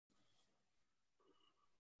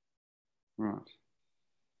Right.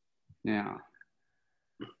 Now.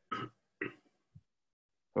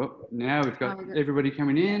 Oh, now we've got everybody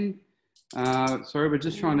coming in. Sorry, we're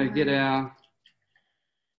just trying to get our...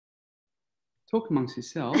 Talk amongst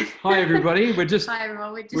yourselves. Hi, everybody. Hi,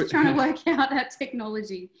 everyone. We're just trying to work out our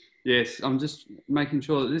technology. Yes, I'm just making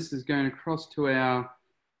sure that this is going across to our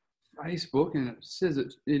Facebook, and it says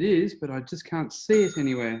it is, but I just can't see it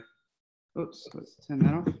anywhere. Oops, let's turn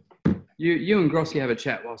that off. You and Grossi have a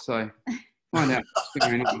chat whilst I find out what's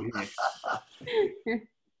going on here.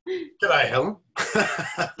 G'day, Helen.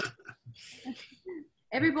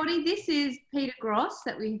 Everybody, this is Peter Gross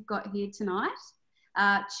that we've got here tonight.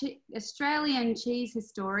 Australian cheese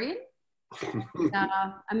historian,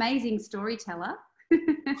 amazing storyteller.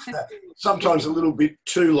 Sometimes a little bit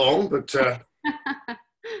too long, but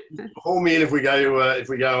haul me in if we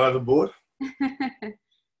go overboard.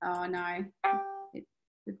 Oh no,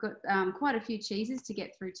 we've got quite a few cheeses to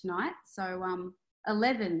get through tonight. So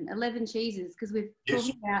 11 cheeses, because we're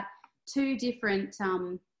talking about 2 different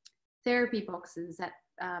therapy boxes that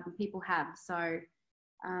people have. So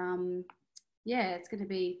yeah, it's going to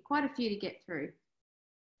be quite a few to get through.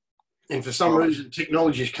 And for some reason,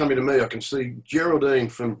 technology is coming to me. I can see Geraldine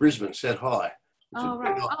from Brisbane said hi. Oh,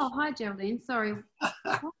 right. Oh, hi, Geraldine. Sorry.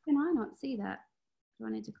 Why can I not see that? Do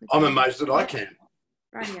I need to click? I'm amazed that I can.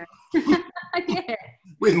 Radio. Yeah.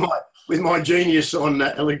 With my genius on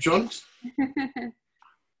electronics. Okay.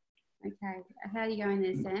 How are you going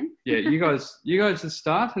there, Sam? Yeah, you guys just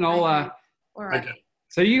start, and I'll... Okay. All right. Okay.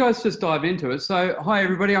 So you guys just dive into it. So, hi,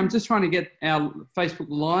 everybody. I'm just trying to get our Facebook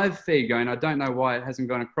Live feed going. I don't know why it hasn't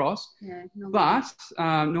gone across. Yeah,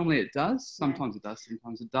 normally it does. Sometimes it does,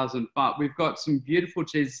 sometimes it doesn't. But we've got some beautiful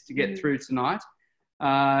cheeses to get through tonight.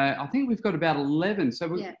 I think we've got about 11. So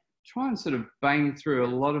we'll try and sort of bang through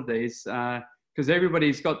a lot of these because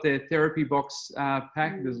everybody's got their therapy box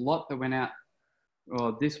pack. There's a lot that went out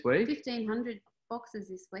this week. 1,500 boxes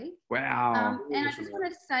this week. Wow. And I just want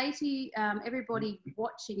to say to everybody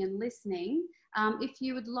watching and listening, if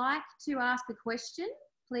you would like to ask a question,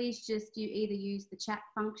 please you either use the chat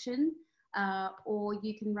function or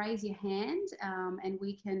you can raise your hand and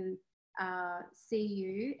we can see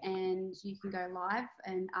you and you can go live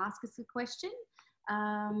and ask us a question.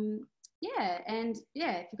 If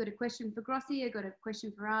you've got a question for Grossi, you've got a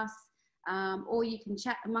question for us, or you can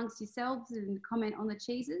chat amongst yourselves and comment on the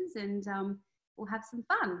cheeses, and we'll have some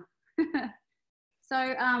fun.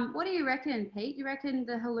 So what do you reckon, Pete? You reckon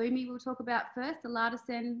the Haloumi we'll talk about first, the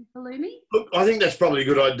Lardesen Haloumi? Look, I think that's probably a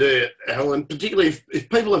good idea, Helen, particularly if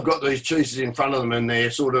people have got these cheeses in front of them and they're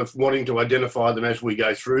sort of wanting to identify them as we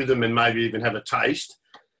go through them and maybe even have a taste.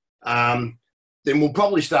 Then we'll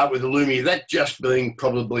probably start with Haloumi, that just being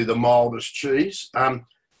probably the mildest cheese.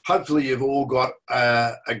 Hopefully you've all got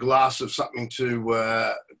a glass of something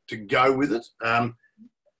to go with it.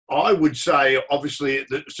 I would say, obviously,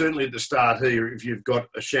 certainly at the start here, if you've got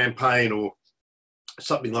a champagne or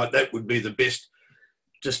something like that would be the best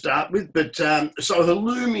to start with. But so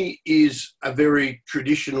Haloumi is a very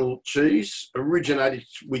traditional cheese, originated,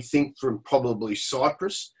 we think, from probably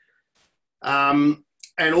Cyprus, and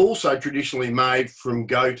also traditionally made from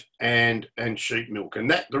goat and sheep milk.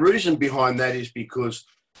 And the reason behind that is because,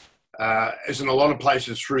 as in a lot of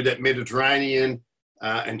places through that Mediterranean,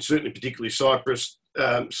 and certainly particularly Cyprus,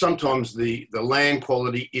 sometimes the land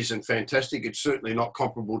quality isn't fantastic. It's certainly not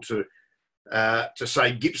comparable to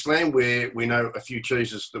say Gippsland, where we know a few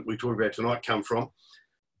cheeses that we talk about tonight come from.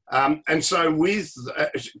 And so with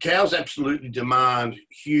cows absolutely demand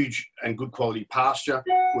huge and good quality pasture,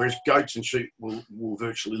 whereas goats and sheep will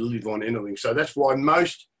virtually live on anything. So that's why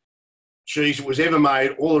most cheese that was ever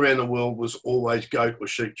made all around the world was always goat or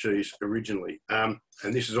sheep cheese originally. And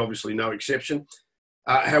this is obviously no exception.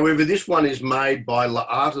 However, this one is made by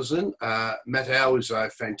L'Artisan. Matteo is a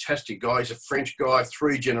fantastic guy. He's a French guy,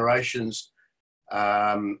 3 generations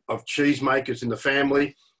of cheesemakers in the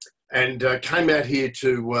family, and came out here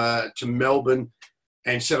to Melbourne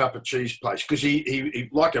and set up a cheese place because he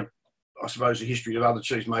like I suppose a history of other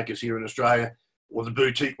cheesemakers here in Australia, or the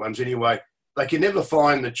boutique ones anyway. They can never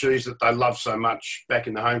find the cheese that they love so much back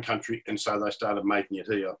in the home country, and so they started making it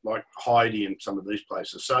here, like Heidi and some of these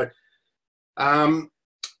places. So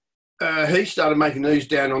he started making these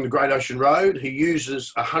down on the Great Ocean Road. He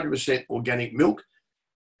uses 100% organic milk.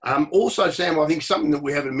 Also, Sam, I think something that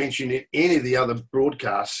we haven't mentioned in any of the other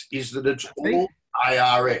broadcasts is that it's all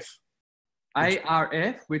ARF.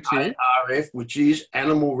 Which is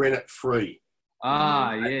animal rennet free.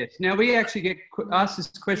 Ah, yes. Now, we actually get asked this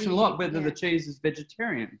question a lot, whether the cheese is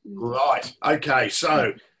vegetarian. Right. Okay.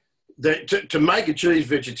 So To make a cheese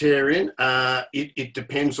vegetarian, it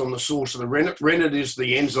depends on the source of the rennet. Rennet is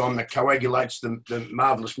the enzyme that coagulates the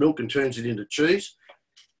marvellous milk and turns it into cheese.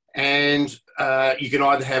 And you can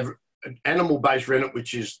either have an animal-based rennet,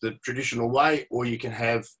 which is the traditional way, or you can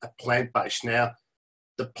have a plant-based. Now,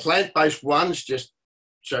 the plant-based ones, just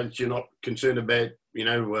so that you're not concerned about,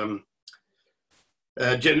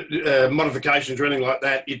 modifications or anything like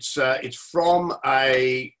that, it's from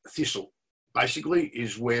a thistle. Basically,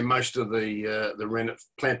 is where most of the rennet,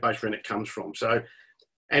 plant-based rennet comes from. So,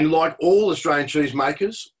 and like all Australian cheese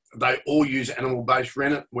makers, they all use animal-based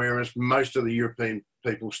rennet, whereas most of the European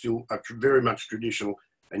people still are very much traditional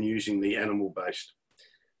and using the animal-based.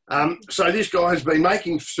 So this guy has been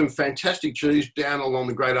making some fantastic cheese down along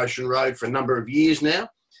the Great Ocean Road for a number of years now,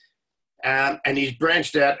 and he's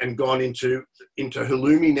branched out and gone into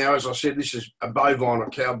Haloumi now. As I said, this is a bovine or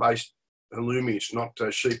cow-based Haloumi. It's not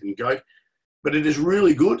sheep and goat. But it is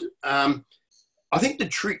really good. I think the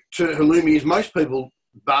trick to Haloumi is most people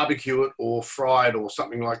barbecue it or fry it or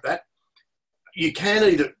something like that. You can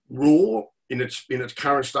eat it raw in its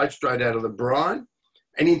current state, straight out of the brine.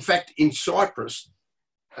 And in fact, in Cyprus,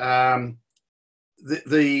 the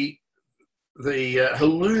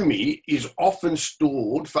Haloumi is often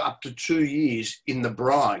stored for up to 2 years in the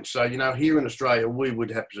brine. So, here in Australia, we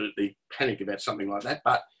would absolutely panic about something like that.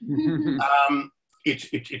 But it's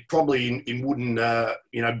probably in wooden,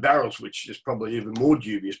 barrels, which is probably even more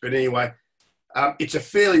dubious. But anyway, it's a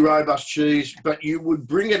fairly robust cheese, but you would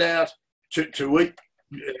bring it out to eat,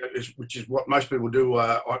 which is what most people do,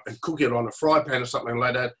 and cook it on a fry pan or something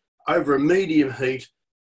like that, over a medium heat.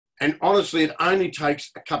 And honestly, it only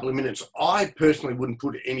takes a couple of minutes. I personally wouldn't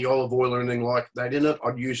put any olive oil or anything like that in it.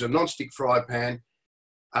 I'd use a non-stick fry pan.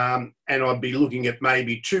 And I'd be looking at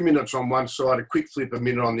maybe 2 minutes on one side, a quick flip, a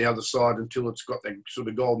minute on the other side until it's got that sort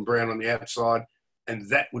of golden brown on the outside, and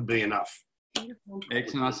that would be enough. Beautiful.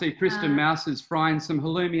 Excellent. I see Kristen Mouse is frying some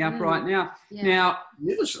halloumi up right now. Yeah. Now,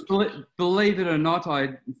 believe it or not,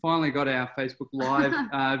 I finally got our Facebook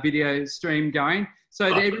Live video stream going.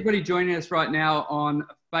 So to everybody joining us right now on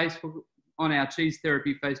Facebook, on our Cheese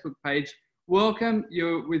Therapy Facebook page, welcome.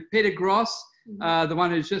 You're with Peter Gross, the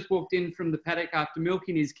one who's just walked in from the paddock after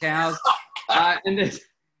milking his cows. And there's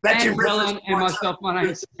Anne, Helen, and myself. My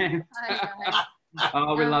name's Sam.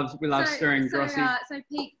 Oh, we love stirring Grossie. So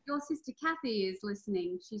Pete, your sister Kathy is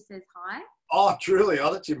listening. She says hi. Oh, truly?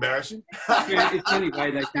 Oh, that's embarrassing. Yeah, it's the only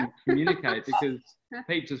way they can communicate because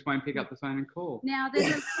Pete just won't pick up the phone and call. Now,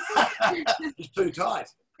 there's It's too tight.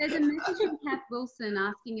 There's a message from Kath Wilson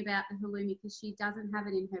asking about the halloumi because she doesn't have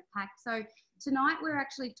it in her pack. So tonight we're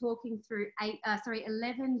actually talking through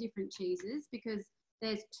 11 different cheeses because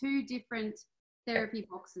there's 2 different therapy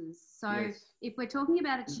boxes. So if we're talking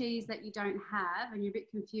about a cheese that you don't have and you're a bit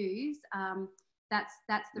confused,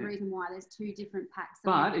 that's the reason why there's 2 different packs.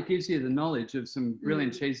 But it gives you the knowledge of some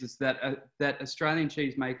brilliant cheeses that Australian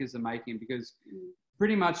cheese makers are making because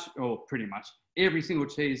pretty much every single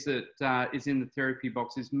cheese that is in the therapy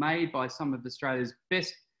box is made by some of Australia's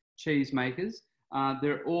best cheese makers.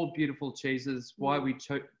 They're all beautiful cheeses, why we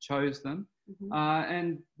chose them.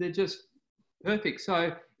 And they're just perfect.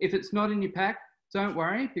 So if it's not in your pack, don't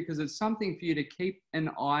worry because it's something for you to keep an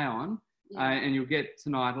eye on. And you'll get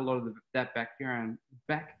tonight a lot of that background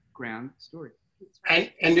story.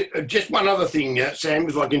 And just one other thing, Sam,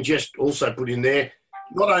 if I can just also put in there,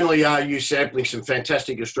 not only are you sampling some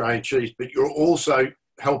fantastic Australian cheese, but you're also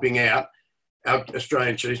helping out our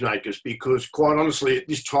Australian cheesemakers because, quite honestly, at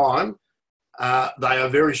this time, they are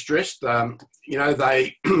very stressed.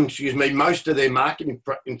 They, most of their market,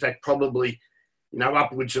 in fact, probably,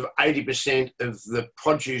 upwards of 80% of the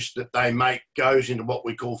produce that they make goes into what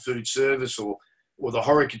we call food service or the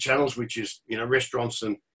HoReCa channels, which is, restaurants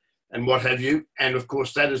and what have you. And, of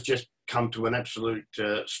course, that has just come to an absolute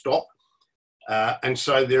stop. And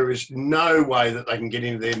so there is no way that they can get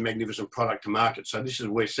into their magnificent product to market. So this is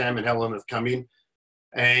where Sam and Helen have come in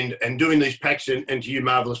and doing these packs and to you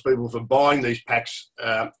marvellous people for buying these packs.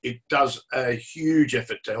 It does a huge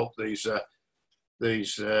effort to help these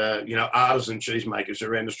artisan cheesemakers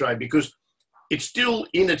around Australia because it's still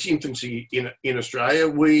in its infancy in Australia.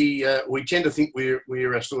 We tend to think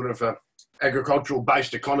we're a sort of agricultural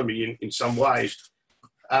based economy in some ways,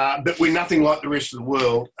 but we're nothing like the rest of the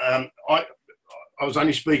world. I was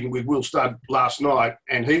only speaking with Will Studd last night,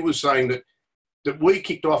 and he was saying that we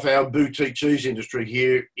kicked off our boutique cheese industry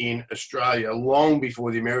here in Australia long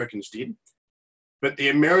before the Americans did. But the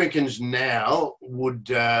Americans now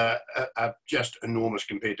are just enormous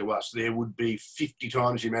compared to us. There would be 50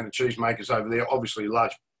 times the amount of cheesemakers over there, obviously a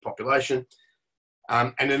large population.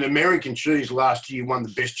 And an American cheese last year won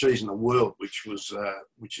the best cheese in the world, which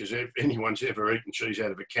is if anyone's ever eaten cheese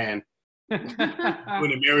out of a can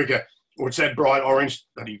in America, or it's that bright orange,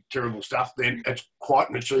 bloody terrible stuff, then it's quite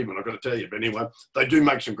an achievement, I've got to tell you. But anyway, they do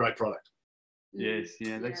make some great product. Yes,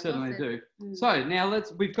 yeah, they certainly do. So now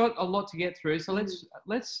we've got a lot to get through. So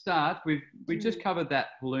let's start. We just covered that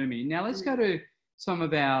halloumi. Now let's go to some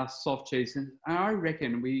of our soft cheese, and I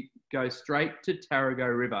reckon we go straight to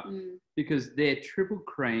Tarago River because their triple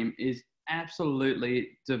cream is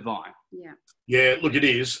absolutely divine. Yeah. Yeah, look, it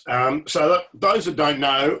is. So those that don't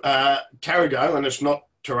know, Tarago, and it's not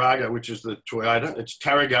Tarago, which is the Toyota, it's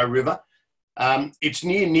Tarago River. It's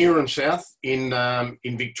near Neerim South in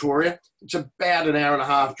Victoria. It's about an hour and a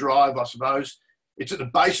half drive, I suppose. It's at the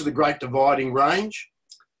base of the Great Dividing Range,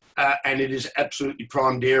 and it is absolutely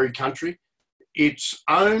prime dairy country. It's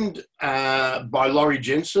owned by Laurie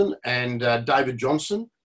Jensen and David Johnson.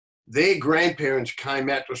 Their grandparents came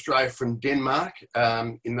out to Australia from Denmark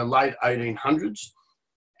in the late 1800s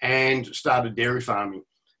and started dairy farming.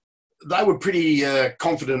 They were pretty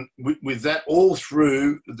confident with that all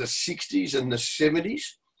through the 60s and the 70s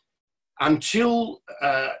until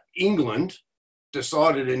England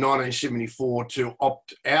decided in 1974 to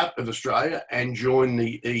opt out of Australia and join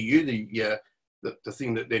the EU, the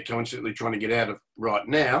thing that they're constantly trying to get out of right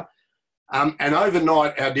now. And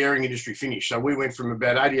overnight, our dairying industry finished. So we went from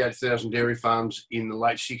about 88,000 dairy farms in the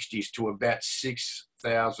late 60s to about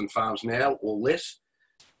 6,000 farms now or less.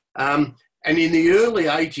 And in the early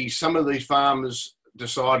 80s, some of these farmers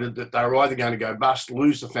decided that they were either going to go bust,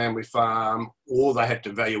 lose the family farm, or they had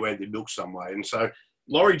to value add their milk some way. And so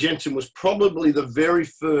Laurie Jensen was probably the very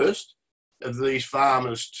first of these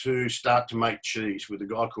farmers to start to make cheese with a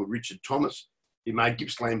guy called Richard Thomas. He made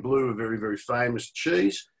Gippsland Blue, a very, very famous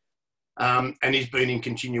cheese. And he's been in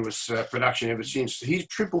continuous production ever since. His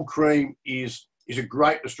triple cream is a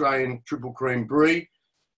great Australian triple cream brie.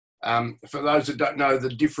 For those that don't know the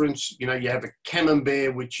difference, you have a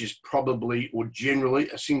Camembert, which is probably or generally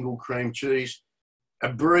a single cream cheese. A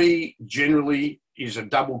brie generally is a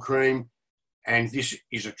double cream, and this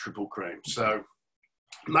is a triple cream. So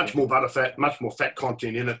much more butter fat, much more fat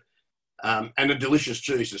content in it, and a delicious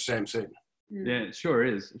cheese, as Sam said. Yeah, it sure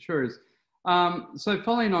is. It sure is. So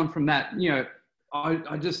following on from that,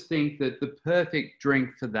 I just think that the perfect drink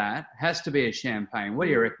for that has to be a champagne. What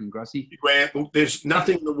do you reckon, Grossi? Well, there's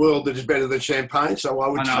nothing in the world that is better than champagne, so I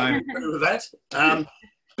would totally agree with that.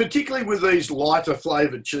 Particularly with these lighter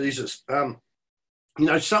flavoured cheeses.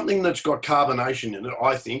 Something that's got carbonation in it,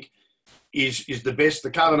 I think, is the best.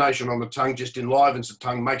 The carbonation on the tongue just enlivens the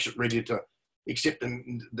tongue, makes it ready to accept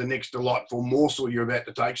the next delightful morsel you're about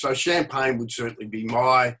to take. So champagne would certainly be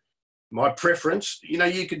my preference.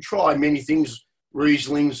 You can try many things,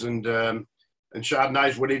 Rieslings and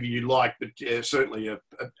Chardonnays, whatever you like, but certainly,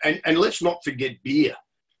 and let's not forget beer.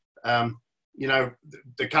 The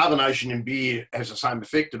carbonation in beer has the same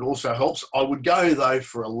effect. It also helps. I would go, though,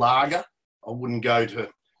 for a lager. I wouldn't go to,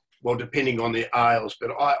 well, depending on the ales,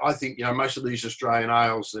 but I think, most of these Australian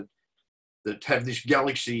ales that have this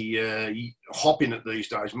galaxy hop in it these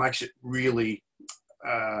days makes it really,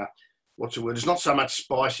 what's the word? It's not so much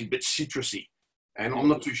spicy, but citrusy. And I'm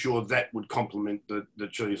not too sure that would complement the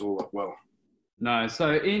cheese all that well. No.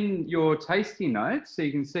 So in your tasting notes, so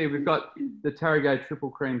you can see we've got the Tarago triple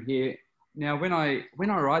cream here. Now, when I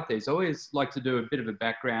write these, I always like to do a bit of a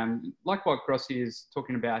background, like what Grossi is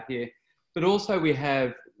talking about here. But also we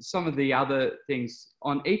have some of the other things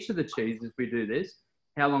on each of the cheeses. We do this,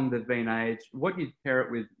 how long they've been aged, what you pair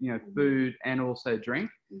it with, food and also drink,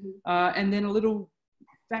 and then a little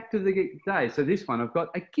fact of the day. So this one, I've got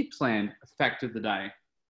a Gippsland fact of the day.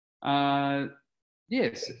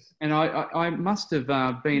 Yes, and I must have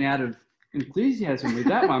been out of enthusiasm with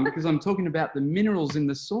that one because I'm talking about the minerals in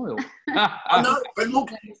the soil. I know, but look,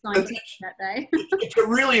 it's a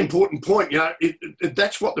really important point.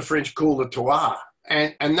 That's what the French call the terroir,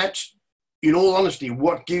 and that's, in all honesty,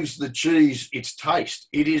 what gives the cheese its taste.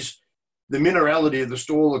 It is the minerality of the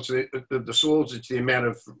soil. It's the soils. It's the amount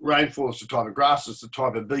of rainfall. It's the type of grass. It's the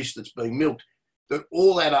type of beast that's being milked. That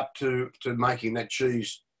all add up to making that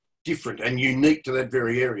cheese different and unique to that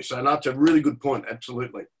very area. So that's a really good point.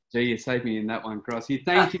 Absolutely. Gee, you saved me in that one, Grossi.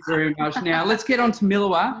 Thank you very much. Now let's get on to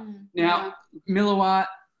Milawa. Now Milawa,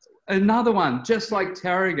 another one just like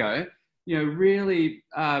Tarago. Really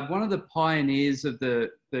one of the pioneers of the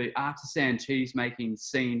artisan cheese making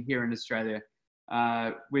scene here in Australia.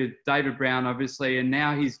 With David Brown, obviously, and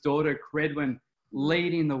now his daughter, Credwin,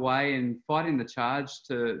 leading the way and fighting the charge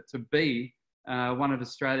to be one of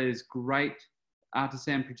Australia's great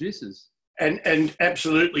artisan producers. and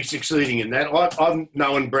absolutely succeeding in that. I've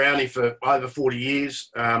known Brownie for over 40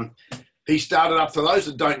 years. He started up, for those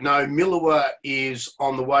that don't know, Milawa is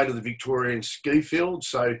on the way to the Victorian ski field,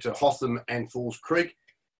 so to Hotham and Falls Creek.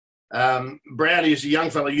 Brownie, as a young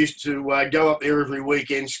fella, used to go up there every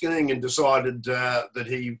weekend skiing and decided that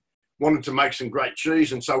he wanted to make some great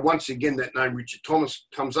cheese. And so once again, that name Richard Thomas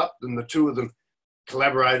comes up, and the two of them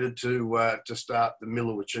collaborated to start the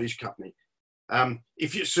Milawa Cheese Company.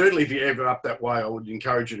 If you're ever up that way, I would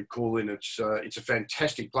encourage you to call in. It's a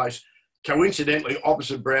fantastic place. Coincidentally,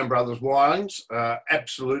 opposite Brown Brothers Wines,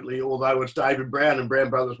 absolutely, although it's David Brown and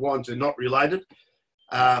Brown Brothers Wines, they're not related,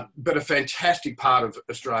 but a fantastic part of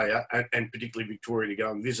Australia and particularly Victoria to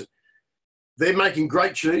go and visit. They're making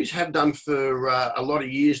great cheese, have done for a lot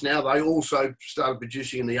of years now. They also started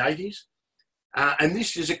producing in the 80s. And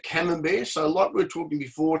this is a Camembert. So like we were talking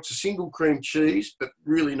before, it's a single cream cheese, but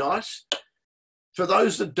really nice. For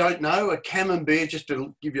those that don't know, a Camembert, just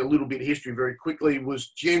to give you a little bit of history very quickly, was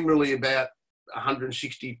generally about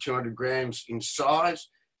 160, 200 grams in size,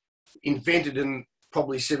 invented in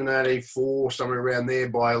probably 1784, somewhere around there,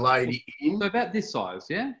 by a lady in. So about this size,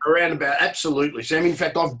 yeah? Around about, absolutely. Sam, in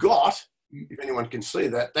fact, I've got, if anyone can see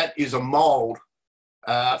that, that is a mould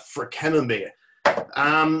for a Camembert.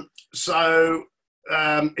 And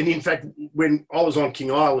in fact, when I was on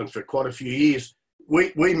King Island for quite a few years,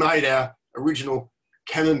 we made our original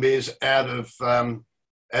Camemberts out of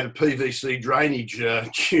PVC drainage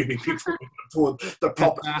tubing before the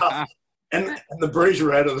proper stuff, and the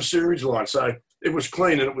breezer out of the sewage line. So it was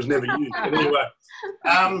clean and it was never used. But anyway,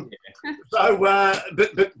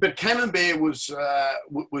 but Camembert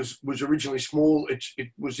was originally small.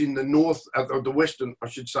 It was in the north of the western, I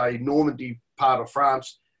should say, Normandy part of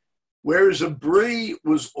France. Whereas a Brie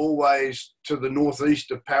was always to the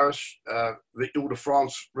northeast of Paris, the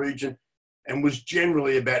Ile-de-France region, and was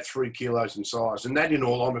generally about 3 kilos in size. And that, in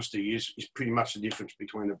all honesty, is pretty much the difference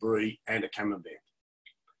between a Brie and a Camembert.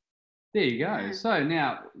 There you go. So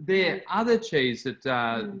now, there are other cheese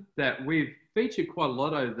that we've featured quite a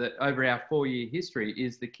lot over our 4-year history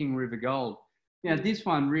is the King River Gold. Now, this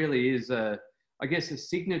one really is, I guess, a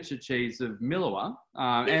signature cheese of Milawa,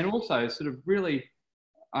 and also sort of really,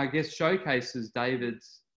 I guess, showcases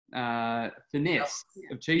David's finesse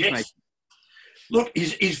of cheese making. Look,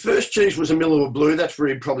 his first cheese was a Milawa Blue. That's where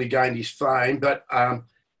he probably gained his fame. But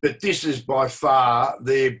this is by far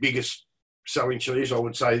their biggest selling cheese, I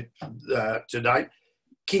would say, to date.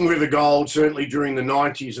 King River Gold, certainly during the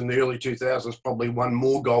 90s and the early 2000s, probably won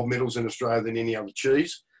more gold medals in Australia than any other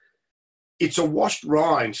cheese. It's a washed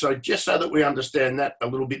rind. So just so that we understand that a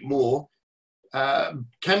little bit more,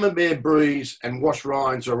 Camembert Bries and washed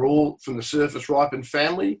rinds are all from the surface ripened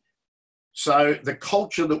family. So the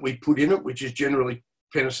culture that we put in it, which is generally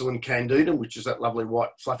Penicillin candida, which is that lovely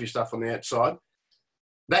white fluffy stuff on the outside,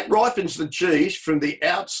 that ripens the cheese from the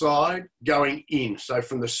outside going in. So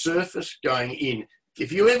from the surface going in.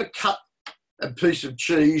 If you ever cut a piece of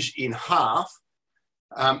cheese in half,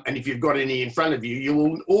 and if you've got any in front of you, you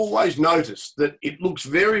will always notice that it looks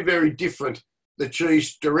very, very different, the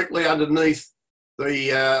cheese directly underneath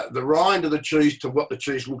the rind of the cheese to what the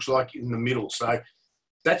cheese looks like in the middle. So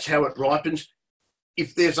that's how it ripens.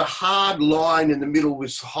 If there's a hard line in the middle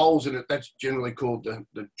with holes in it, that's generally called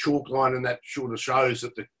the chalk line, and that sort of shows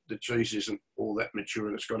that the cheese isn't all that mature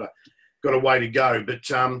and it's got a way to go. But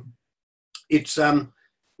it's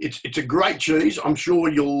a great cheese. I'm sure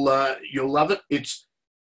you'll love it.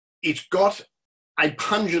 It's got a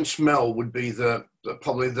pungent smell, would be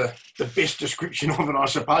probably the best description of it, I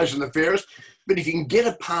suppose, and the fairest. But if you can get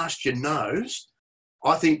it past your nose,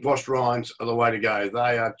 I think washed rinds are the way to go.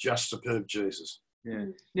 They are just superb cheeses. Yeah.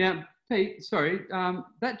 Now, Pete, sorry,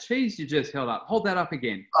 that cheese you just held up, hold that up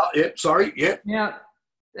again. Oh, yeah, sorry, yeah. Now,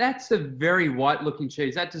 that's a very white-looking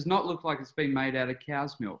cheese. That does not look like it's been made out of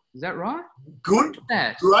cow's milk. Is that right? Good.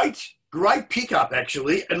 Great pickup,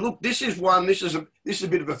 actually. And look, this is a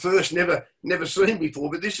bit of a first, never seen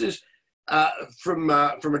before, but this is from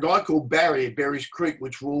a guy called Barry at Barry's Creek,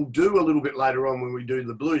 which we'll do a little bit later on when we do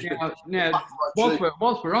the blues. Now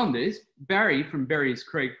whilst we're on this, Barry from Barry's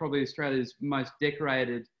Creek, probably Australia's most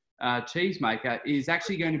decorated cheesemaker, is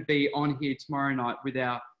actually going to be on here tomorrow night with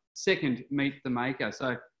our second Meet the Maker. So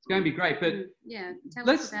it's going to be great. But yeah, tell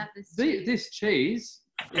us about this cheese.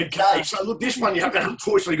 Okay, so look, this one you haven't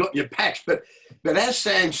unfortunately got in your packs, but as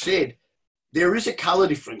Sam said, there is a colour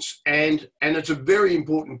difference, and it's a very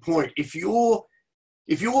important point. If you're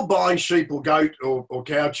buying sheep or goat or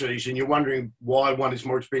cow cheese and you're wondering why one is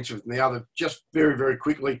more expensive than the other, just very, very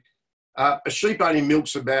quickly, a sheep only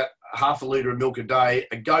milks about half a litre of milk a day,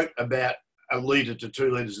 a goat about 1 litre to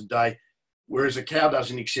 2 litres a day. whereas a cow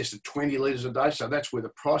does in excess of 20 litres a day. So that's where the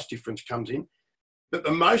price difference comes in. But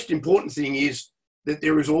the most important thing is that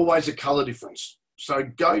there is always a colour difference. So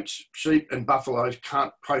goats, sheep and buffaloes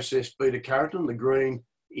can't process beta-carotene, the green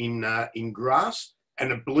in grass,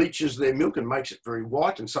 and it bleaches their milk and makes it very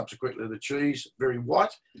white, and subsequently the cheese very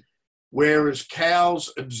white. Whereas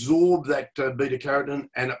cows absorb that beta-carotene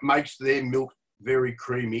and it makes their milk very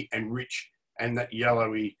creamy and rich and that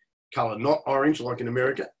yellowy colour, not orange like in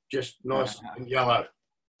America, just nice and yellow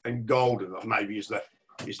and golden maybe is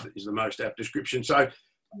the most apt description. So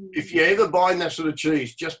if you're ever buying that sort of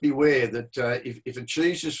cheese, just beware that if a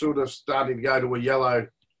cheese is sort of starting to go to a yellow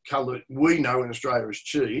colour, we know in Australia as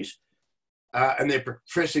cheese, and they're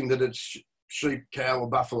professing that it's sheep, cow or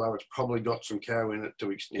buffalo, it's probably got some cow in it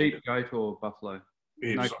to extend it. Sheep, goat or buffalo?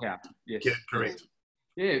 Yeah, no cow. Yes. Yeah, correct.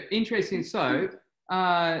 Yeah, interesting. So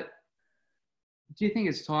do you think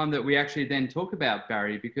it's time that we actually then talk about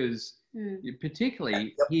Barry? Because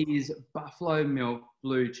particularly his buffalo milk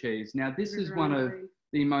blue cheese. Now, this is one of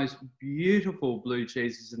the most beautiful blue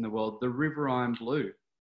cheeses in the world, the Riverine blue.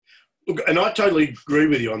 Look, and I totally agree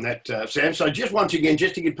with you on that, Sam. So just once again,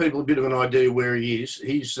 just to give people a bit of an idea where he is,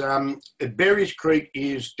 he's at Berries Creek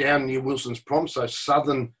is down near Wilson's Prom, so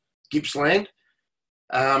southern Gippsland.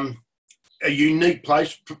 A unique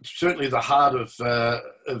place, certainly the heart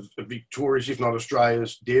of Victoria's, if not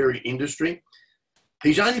Australia's, dairy industry.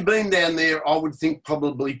 He's only been down there, I would think,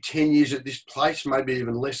 probably 10 years at this place, maybe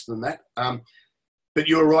even less than that. But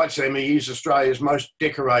you're right, Sam, he is Australia's most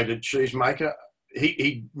decorated cheesemaker.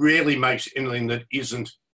 He rarely makes anything that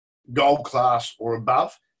isn't gold class or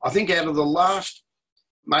above. I think out of the last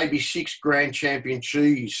maybe 6 Grand Champion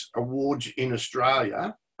Cheese Awards in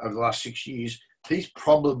Australia over the last 6 years, he's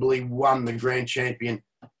probably won the Grand Champion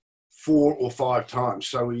 4 or 5 times.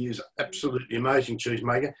 So he is absolutely amazing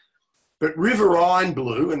cheesemaker. But Riverine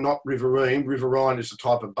blue, and not Riverine, Riverine is the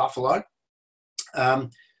type of buffalo,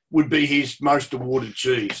 would be his most awarded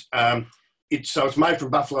cheese. So it's made from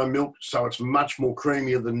buffalo milk, so it's much more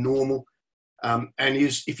creamier than normal. And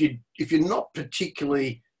if you're not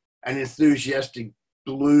particularly an enthusiastic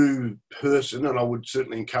blue person, and I would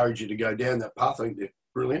certainly encourage you to go down that path, I think they're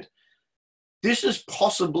brilliant. This is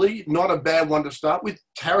possibly not a bad one to start with.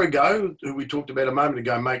 Tarago, who we talked about a moment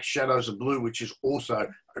ago, makes shadows of blue, which is also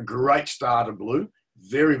a great starter blue.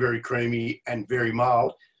 Very, very creamy and very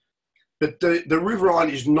mild. But the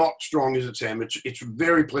Riverine is not strong as it's Sam. It's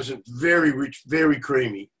very pleasant, very rich, very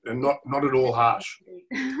creamy, and not at all harsh.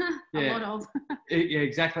 A lot of. Yeah,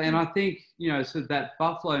 exactly. And I think, so that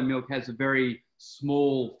buffalo milk has a very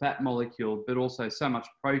small fat molecule, but also so much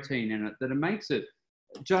protein in it that it makes it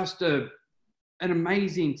just an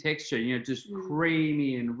amazing texture, just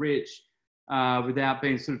creamy and rich without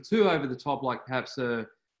being sort of too over the top like perhaps a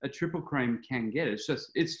triple cream can get. It's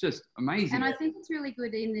just amazing. And I think it's really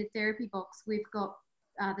good in the therapy box. We've got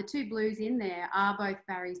the 2 blues in there are both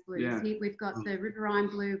Barry's blues. Yeah. We've got the Riverine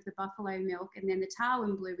blue of the buffalo milk and then the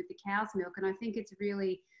Tarwin blue with the cow's milk. And I think it's a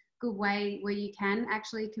really good way where you can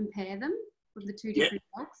actually compare them with the 2 different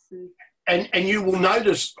milks. And you will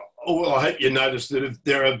notice, or I hope you notice, that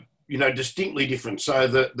there are distinctly different. So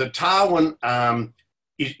the Tarwin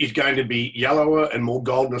is going to be yellower and more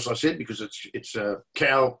golden, as I said, because it's a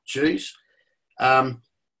cow cheese.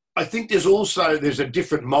 I think there's a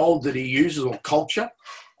different mould that he uses, or culture.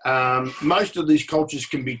 Most of these cultures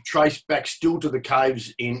can be traced back still to the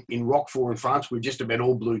caves in Roquefort in France, where just about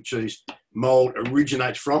all blue cheese mould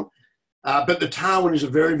originates from. But the Tarwin is a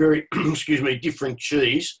very, very, different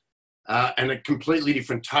cheese and a completely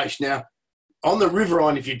different taste. Now, on the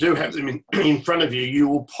Riverine, if you do have them in front of you, you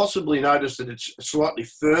will possibly notice that it's slightly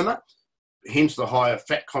firmer, hence the higher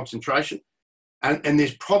fat concentration. And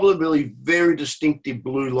there's probably very distinctive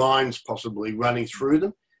blue lines possibly running through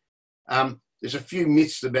them. There's a few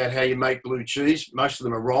myths about how you make blue cheese. Most of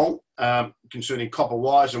them are wrong concerning copper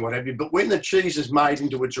wires and what have you. But when the cheese is made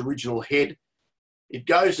into its original head, it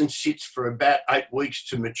goes and sits for about 8 weeks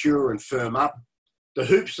to mature and firm up. The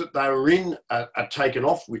hoops that they were in are taken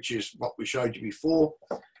off, which is what we showed you before.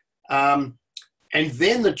 And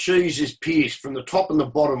then the cheese is pierced from the top and the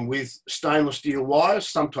bottom with stainless steel wires,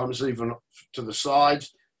 sometimes even to the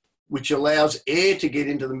sides, which allows air to get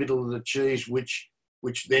into the middle of the cheese, which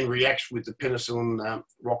then reacts with the penicillin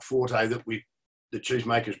roquefort that the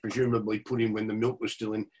cheesemakers presumably put in when the milk was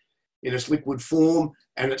still in its liquid form,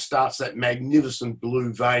 and it starts that magnificent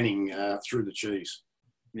blue veining through the cheese.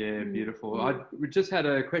 Yeah, beautiful. We just had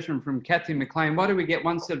a question from Kathy McLean. Why do we get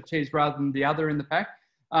one set of cheese rather than the other in the pack?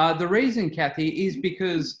 The reason, Kathy, is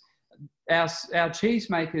because our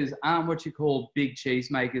cheesemakers aren't what you call big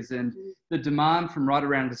cheesemakers, and the demand from right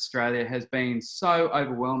around Australia has been so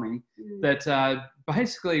overwhelming that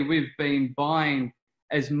basically we've been buying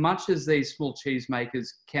as much as these small cheesemakers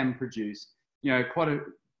can produce. You know,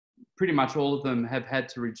 pretty much all of them have had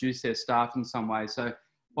to reduce their staff in some way. So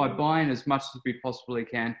by buying as much as we possibly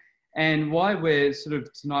can. And why we're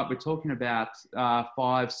tonight we're talking about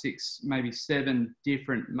 5, 6, maybe 7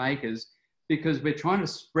 different makers, because we're trying to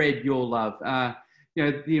spread your love. You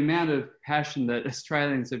know, the amount of passion that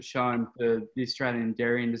Australians have shown for the Australian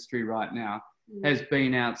dairy industry right now has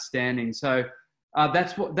been outstanding. So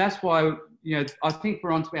that's why, you know, I think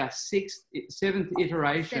we're on to our seventh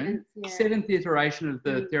iteration of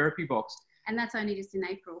the therapy box. And that's only just in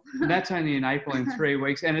April. That's only in April, in 3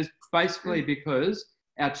 weeks. And it's basically because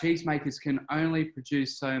our cheesemakers can only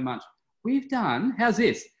produce so much. We've done, how's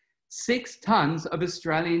this? 6 tons of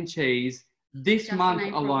Australian cheese this Just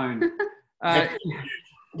month alone.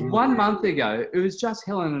 1 month ago, it was just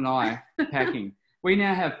Helen and I packing. We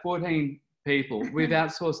now have 14 people. We've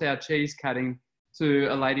outsourced our cheese cutting to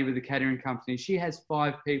a lady with a catering company. She has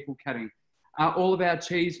 5 people cutting. All of our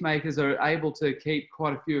cheesemakers are able to keep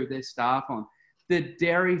quite a few of their staff on. The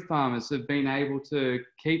dairy farmers have been able to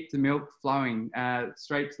keep the milk flowing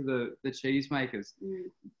straight to the cheesemakers.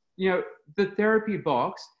 You know, the therapy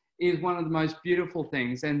box is one of the most beautiful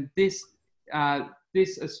things, and this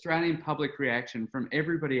Australian public reaction from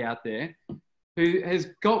everybody out there who has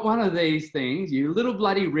got one of these things, you little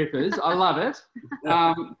bloody rippers, I love it.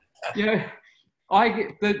 You know,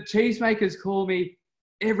 the cheesemakers call me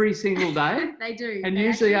every single day. They do. And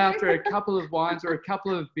usually after a couple of wines or a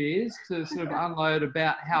couple of beers to unload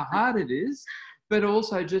about how hard it is, but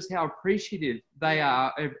also just how appreciative they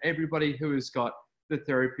are of everybody who has got the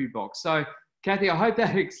therapy box. So, Kathy, I hope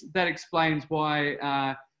that explains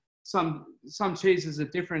why some cheeses are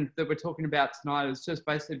different that we're talking about tonight. It's just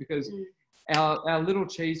basically because our little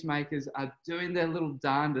cheesemakers are doing their little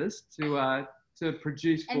darndest to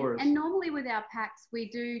produce for us. And normally with our packs, we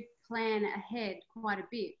do plan ahead quite a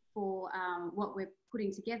bit for what we're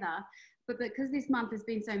putting together. But because this month has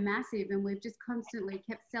been so massive and we've just constantly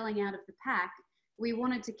kept selling out of the pack, we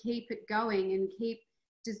wanted to keep it going and keep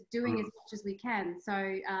just doing as much as we can.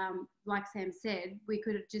 So like Sam said, we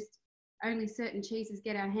could have just only certain cheeses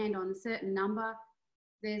get our hand on a certain number.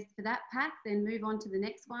 There's for that pack, then move on to the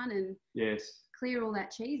next one and clear all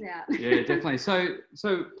that cheese out. Yeah, definitely. So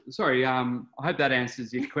sorry, I hope that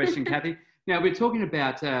answers your question, Kathy. Now, we're talking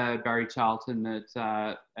about Barry Charlton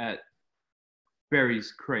at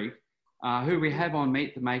Berries Creek, who we have on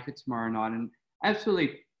Meet the Maker tomorrow night, and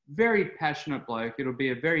absolutely very passionate bloke. It'll be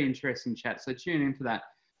a very interesting chat, so tune in for that.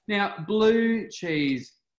 Now, blue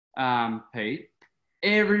cheese, Pete,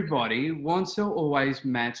 everybody wants to always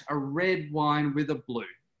match a red wine with a blue.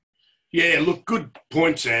 Yeah, look, good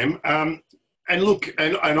point, Sam. And look,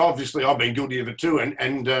 and obviously I've been guilty of it too.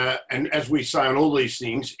 And as we say on all these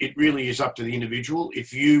things, it really is up to the individual.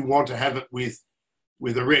 If you want to have it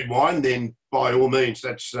with a red wine, then by all means,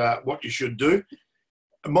 that's what you should do.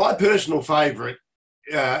 My personal favourite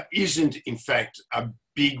isn't, in fact, a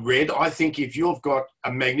big red. I think if you've got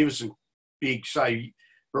a magnificent big, say,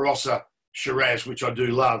 Barossa Shiraz, which I do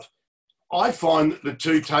love, I find that the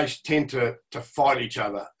two tastes tend to fight each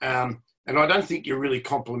other. And I don't think you're really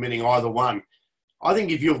complimenting either one. I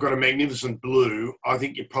think if you've got a magnificent blue, I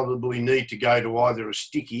think you probably need to go to either a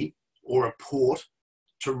sticky or a port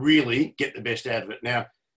to really get the best out of it. Now,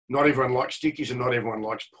 not everyone likes stickies and not everyone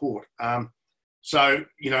likes port. So,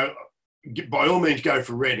 you know, by all means go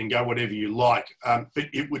for red and go whatever you like. But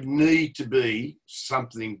it would need to be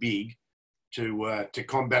something big to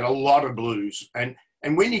combat a lot of blues. And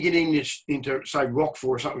when you get into, say, Roquefort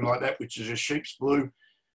or something like that, which is a sheep's blue,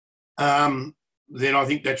 then I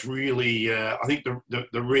think that's really, I think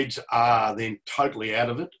the reds are then totally out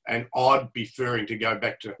of it. And I'd be preferring to go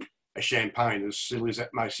back to a champagne, as silly as that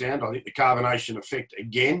may sound. I think the carbonation effect,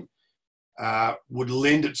 again, would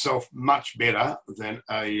lend itself much better than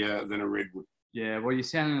a redwood. Yeah, well, you're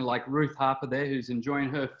sounding like Ruth Harper there, who's enjoying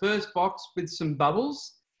her first box with some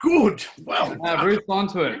bubbles. Good. Well done. Ruth,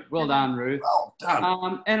 onto it. Well done, Ruth. Well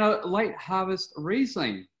done. And a late harvest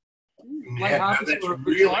Riesling. Late Yeah, harvest that's or a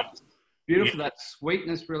really beautiful. Yeah. That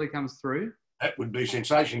sweetness really comes through. That would be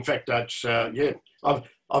sensation. In fact, that's I've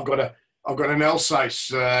got an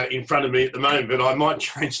Alsace in front of me at the moment, but I might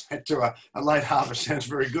change that to a late harvest. Sounds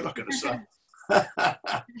very good, I've got to say.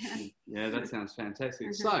 Yeah, that sounds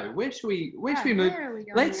fantastic. So where should we move?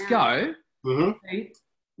 Let's go. Mm-hmm.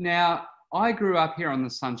 Now, I grew up here on the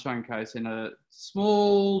Sunshine Coast in a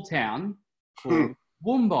small town called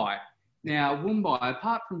Woombye. Now, Woombye,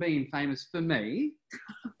 apart from being famous for me,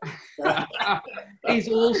 is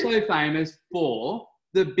also famous for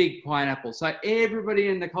the big pineapple. So everybody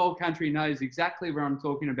in the cold country knows exactly where I'm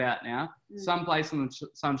talking about now, someplace on the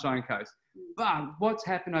Sunshine Coast. But what's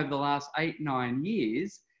happened over the last 8-9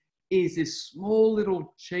 years is this small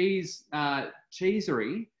little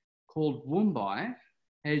cheesery called Woombye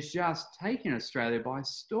has just taken Australia by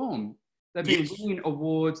storm. They've been winning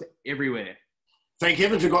awards everywhere. Thank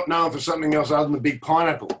heavens it got known for something else other than the big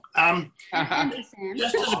pineapple.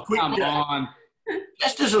 Just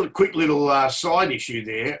as a quick little side issue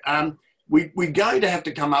there, we're going to have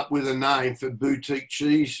to come up with a name for boutique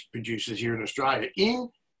cheese producers here in Australia.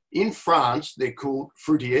 In France, they're called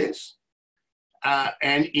fruitières,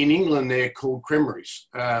 and in England, they're called cremeries.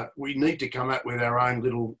 We need to come up with our own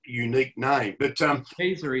little unique name. But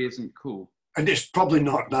cheesery isn't cool. And it's probably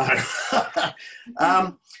not, no.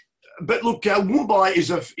 But look, Woombye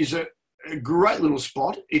is a great little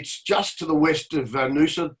spot. It's just to the west of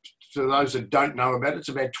Noosa. For those that don't know about it, it's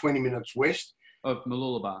about 20 minutes west of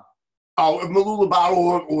Milawa. Oh,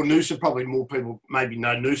 Milawa or Noosa, probably more people maybe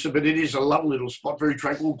know Noosa, but it is a lovely little spot, very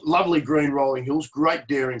tranquil, lovely green rolling hills, great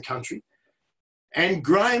dairying country. And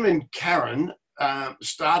Graham and Karen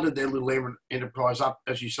started their little enterprise up,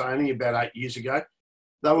 as you say, only about 8 years ago.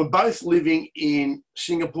 They were both living in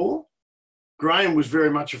Singapore. Graham was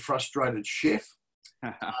very much a frustrated chef.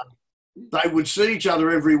 They would see each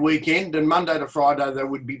other every weekend, and Monday to Friday they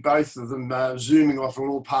would be both of them zooming off in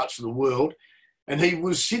all parts of the world. And he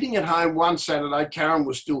was sitting at home one Saturday. Karen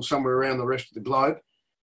was still somewhere around the rest of the globe.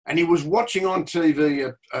 And he was watching on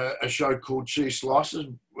TV a show called Cheese Slices,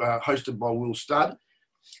 hosted by Will Studd.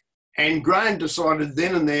 And Graham decided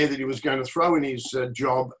then and there that he was going to throw in his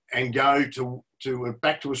job and go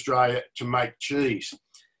back to Australia to make cheese.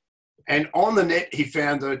 And on the net, he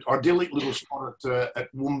found the idyllic little spot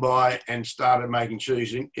at Woombye and started making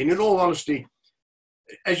cheese. And in all honesty,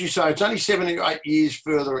 as you say, it's only 7 or 8 years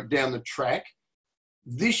further down the track.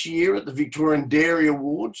 This year at the Victorian Dairy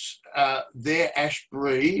Awards, their Ash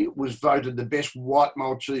Brie was voted the best white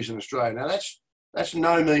mould cheese in Australia. Now, that's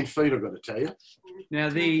no mean feat, I've got to tell you. Now,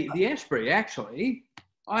 the Ash Brie, actually,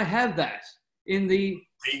 I have that in the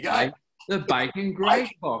bacon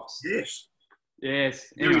grate box. Yes.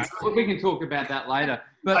 Yes. Anyway, we can talk about that later.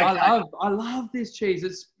 But okay. I love this cheese.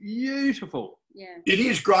 It's beautiful. Yeah. It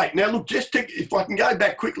is great. Now, look, if I can go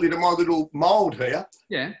back quickly to my little mould here.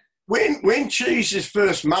 Yeah. When cheese is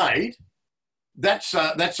first made, that's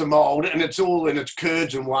a mould, and it's all in its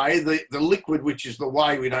curds and whey. The liquid, which is the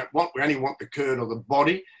whey we don't want, we only want the curd or the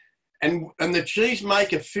body. And the cheese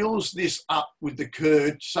maker fills this up with the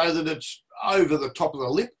curd so that it's over the top of the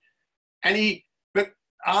lip. But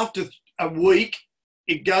after a week,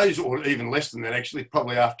 it goes, or even less than that actually,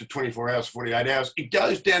 probably after 24 hours, 48 hours, it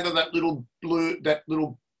goes down to that little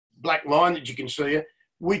black line that you can see here,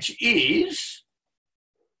 which is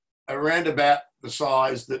around about the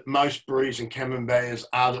size that most bries and camemberts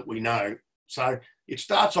are that we know. So it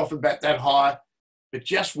starts off about that high, but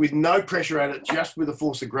just with no pressure at it, just with the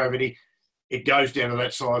force of gravity, it goes down to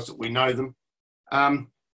that size that we know them.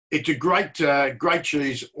 It's a great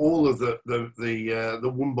cheese, all of the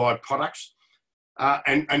Woombye products,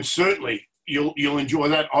 and certainly you'll enjoy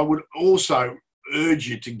that. I would also urge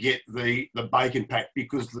you to get the bacon pack,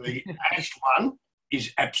 because the Ash one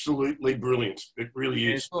is absolutely brilliant. It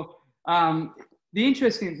really is. Well, the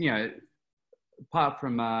interesting, apart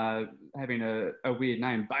from having a weird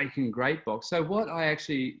name, Bacon Great Box. So what I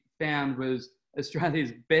actually found was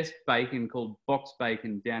Australia's best bacon called box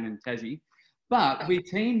bacon down in Tassie. But we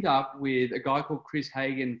teamed up with a guy called Chris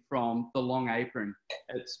Hagan from The Long Apron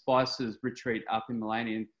at Spice's Retreat up in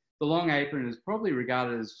Malani. And The Long Apron is probably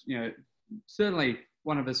regarded as, certainly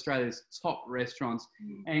one of Australia's top restaurants.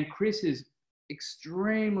 And Chris is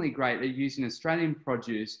extremely great at using Australian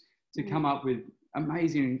produce to come up with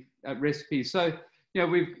amazing recipes. So,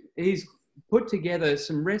 he's put together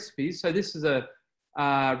some recipes. So this is a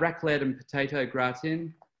raclette and potato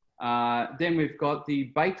gratin. Then we've got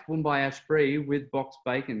the baked Woombye Ash Brie with boxed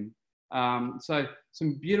bacon. So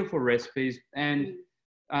some beautiful recipes, and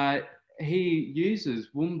he uses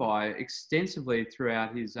Woombye extensively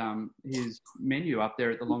throughout his menu up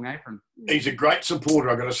there at the Long Apron. He's a great supporter,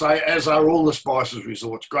 I've got to say, as are all the Spices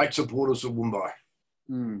Resorts. Great supporters of Woombye.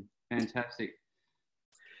 Fantastic.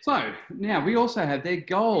 So now we also have their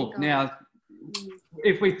gold. Now,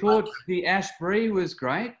 if we thought the Ash Brie was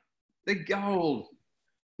great, the gold.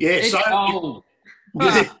 Yes, it's gold.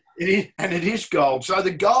 It is gold. So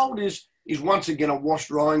the gold is once again a washed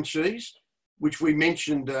rind cheese, which we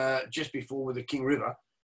mentioned just before with the King River.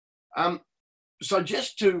 So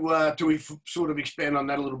just to sort of expand on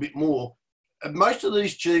that a little bit more, most of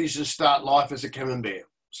these cheeses start life as a camembert.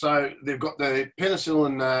 So they've got the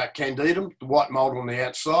penicillin candidum, the white mould on the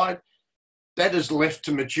outside. That is left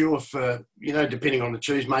to mature for, depending on the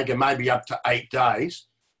cheesemaker, maybe up to 8 days.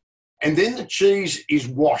 And then the cheese is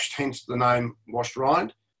washed, hence the name washed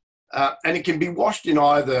rind. And it can be washed in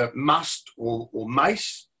either must or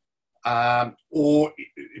mace, or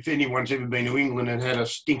if anyone's ever been to England and had a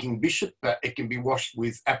stinking bishop, it can be washed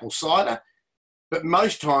with apple cider. But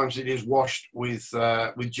most times it is washed with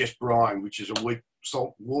just brine, which is a weak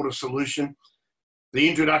salt water solution. The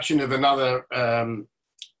introduction of another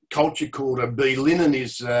culture called a bee linen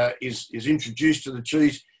is introduced to the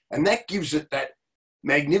cheese, and that gives it that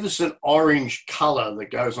magnificent orange colour that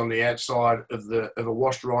goes on the outside of a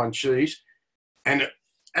washed rind cheese, and it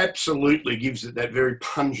absolutely gives it that very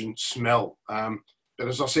pungent smell. But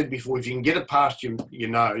as I said before, if you can get it past your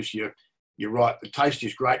nose, you're right. The taste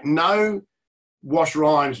is great. No washed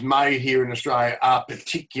rinds made here in Australia are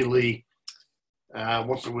particularly,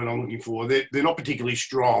 what's the word I'm looking for? They're not particularly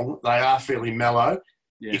strong. They are fairly mellow.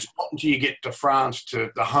 Yeah. It's not until you get to France,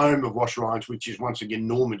 to the home of washed rinds, which is once again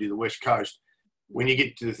Normandy, the west coast, when you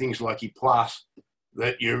get to things like Ypres,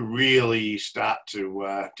 that you really start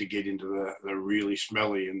to get into the really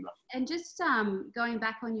smelly and just going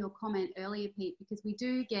back on your comment earlier, Pete, because we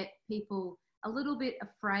do get people a little bit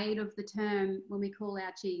afraid of the term when we call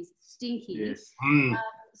our cheese stinky. Yes.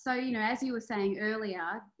 So as you were saying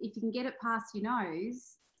earlier, if you can get it past your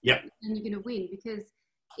nose, yep, then you're going to win, because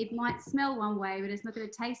it might smell one way, but it's not going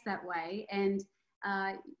to taste that way, and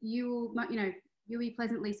you'll be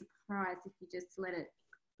pleasantly surprised if you just let it.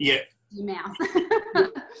 Yeah. Your mouth.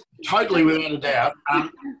 Totally, without a doubt.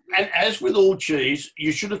 And as with all cheese,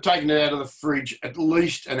 you should have taken it out of the fridge at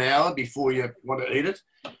least an hour before you want to eat it.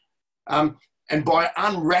 And by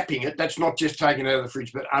unwrapping it, that's not just taking it out of the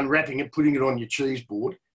fridge, but unwrapping it, putting it on your cheese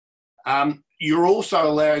board, you're also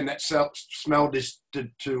allowing that smell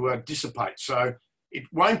to dissipate. So it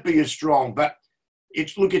won't be as strong, but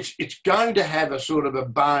it's going to have a sort of a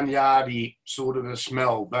barnyardy sort of a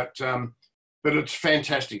smell, but it's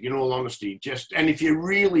fantastic, in all honesty. And if you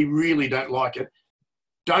really, really don't like it,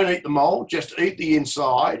 don't eat the mould, just eat the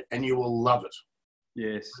inside and you will love it.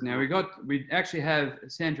 Yes. Now we actually have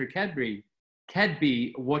Sandra Cadby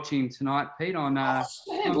watching tonight, Pete, on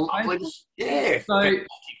Facebook. Yeah. So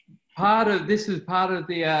this is part of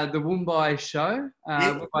the Woombye show.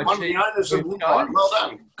 One of the owners of Woombye. Well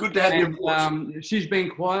done. Good to have you. She's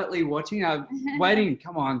been quietly watching, waiting.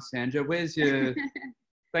 Come on, Sandra, where's your...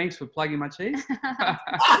 Thanks for plugging my cheese.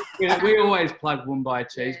 We always plug Woombye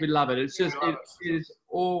cheese. We love it. It's just, it's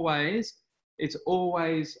always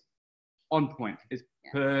on point. It's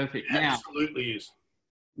perfect. It absolutely is.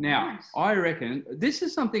 Now, nice. I reckon this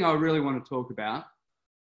is something I really want to talk about,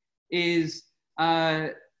 is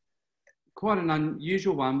quite an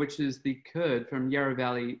unusual one, which is the curd from Yarra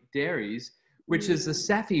Valley Dairies, which is the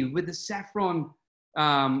Saffy with the saffron,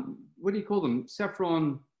 what do you call them?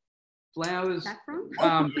 Saffron flowers. Saffron?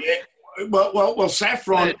 Well,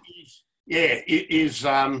 saffron is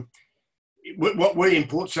what we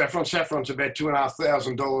import saffron. Saffron's about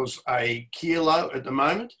 $2,500 a kilo at the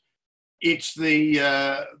moment. It's the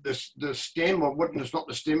stem, or what? It's not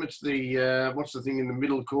the stem. It's the what's the thing in the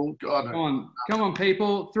middle called? God, come on,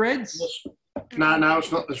 people. Threads? No,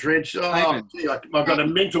 it's not the threads. Oh, gee, I've got a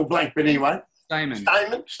mental blank. But anyway,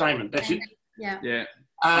 stamen. That's it. Yeah.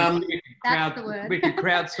 That's the word. We could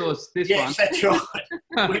crowdsource this one. Yes, that's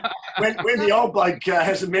right. when the old bloke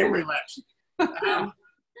has a memory lapse.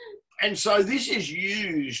 And so this is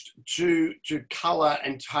used to colour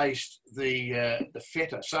and taste the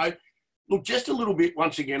feta. So look, just a little bit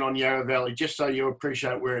once again on Yarra Valley, just so you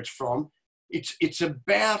appreciate where it's from. It's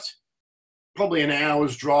about probably an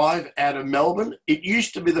hour's drive out of Melbourne. It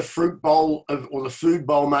used to be the fruit bowl or the food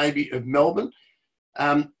bowl maybe of Melbourne.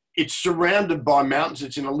 It's surrounded by mountains.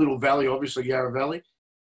 It's in a little valley, obviously Yarra Valley,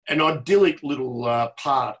 an idyllic little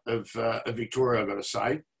part of Victoria, I've got to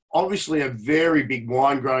say. Obviously a very big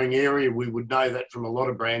wine growing area. We would know that from a lot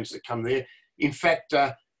of brands that come there. In fact,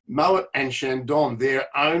 Moet and Chandon, their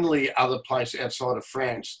only other place outside of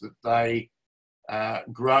France that they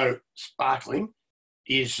grow sparkling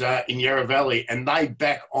is in Yarra Valley, and they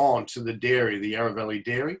back on to the dairy, the Yarra Valley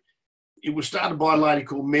Dairy. It was started by a lady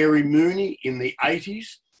called Mary Mooney in the 80s,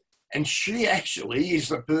 and she actually is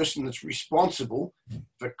the person that's responsible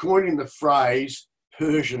for coining the phrase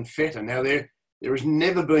Persian feta. Now, there has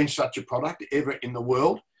never been such a product ever in the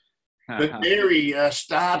world, but Mary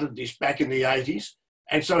started this back in the 80s.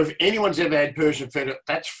 And so if anyone's ever had Persian feta,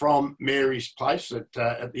 that's from Mary's place at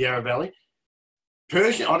the Yarra Valley.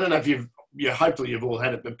 Persian, I don't know if you've hopefully you've all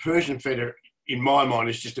had it, but Persian feta, in my mind,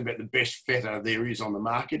 is just about the best feta there is on the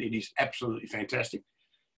market. It is absolutely fantastic.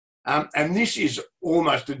 And this is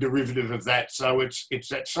almost a derivative of that. So it's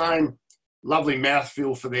that same lovely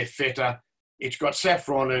mouthfeel for their feta. It's got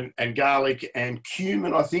saffron and garlic and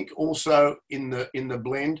cumin, I think, also in the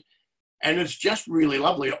blend. And it's just really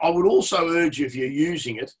lovely. I would also urge you, if you're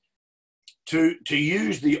using it, to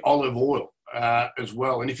use the olive oil as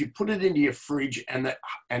well. And if you put it into your fridge and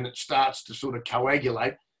it starts to sort of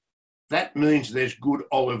coagulate, that means there's good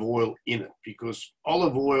olive oil in it, because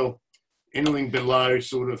olive oil, anything below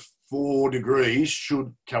sort of 4 degrees,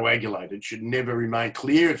 should coagulate. It should never remain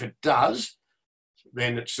clear. If it does,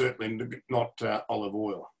 then it's certainly not olive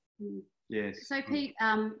oil. Yes. So Pete,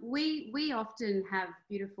 we often have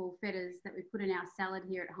beautiful fetas that we put in our salad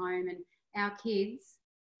here at home, and our kids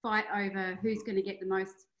fight over who's going to get the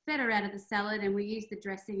most feta out of the salad, and we use the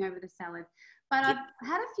dressing over the salad. But I've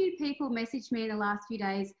had a few people message me in the last few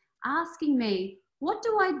days asking me, what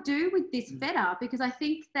do I do with this feta? Because I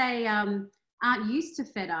think they aren't used to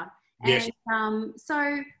feta. Yes. And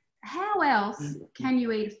so how else can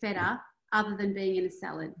you eat a feta other than being in a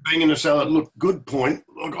salad? Being in a salad, look, good point.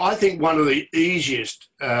 Look, I think one of the easiest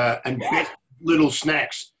and best little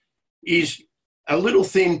snacks is a little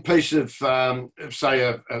thin piece of, say,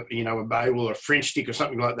 a bagel or a French stick or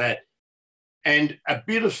something like that, and a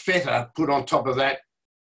bit of feta put on top of that.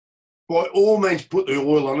 By all means, put the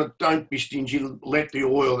oil on it. Don't be stingy. Let the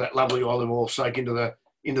oil, that lovely olive oil, soak into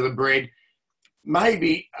the bread.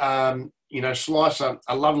 Maybe slice a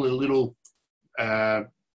lovely little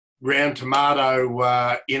round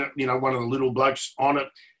tomato in it. One of the little blokes on it,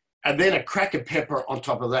 and then a crack of pepper on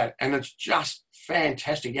top of that, and it's just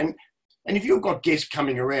fantastic. And if you've got guests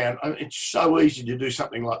coming around, it's so easy to do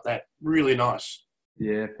something like that. Really nice.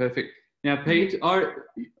 Yeah, perfect. Now, Pete,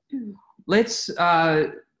 let's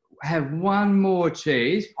have one more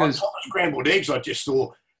cheese, because scrambled eggs I just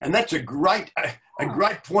saw, and that's a great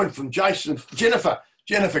point from Jennifer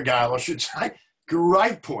Gale, I should say.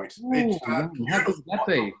 Great point. Ooh, how good would that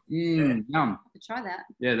be? Yum. Try that.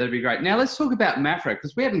 Yeah, that'd be great. Now let's talk about Maffra,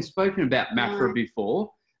 because we haven't spoken about Maffra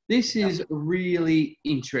before. This is really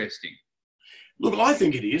interesting. Look, I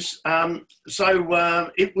think it is.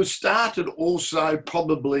 It was started also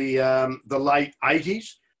probably the late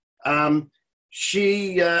 80s. Her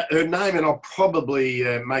name, and I'm probably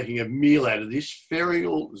making a meal out of this,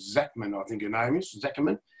 Ferial Zachman, I think her name is,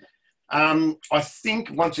 Zachman. I think,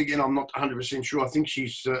 once again, I'm not 100% sure. I think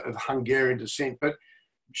she's of Hungarian descent, but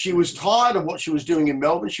she was tired of what she was doing in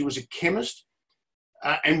Melbourne. She was a chemist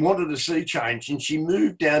and wanted a sea change, and she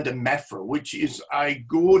moved down to Maffra, which is a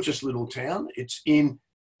gorgeous little town. It's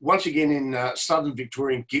once again in southern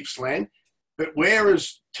Victorian Gippsland. But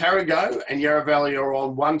whereas Tarago and Yarra Valley are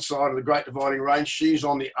on one side of the Great Dividing Range, she's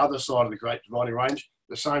on the other side of the Great Dividing Range,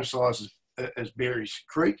 the same size as Berries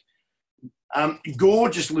Creek.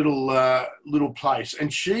 Gorgeous little place,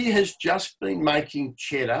 and she has just been making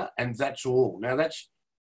cheddar, and that's all. Now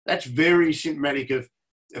that's very symptomatic of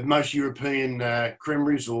most European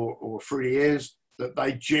cremeries or fruitières, that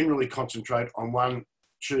they generally concentrate on one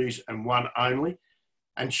cheese and one only.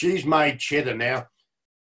 And she's made cheddar. Now,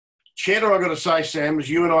 cheddar, I've got to say, Sam, as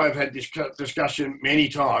you and I have had this discussion many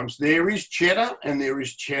times, there is cheddar and there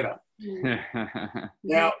is cheddar.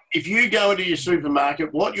 Now, if you go into your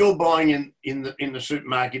supermarket, what you're buying in the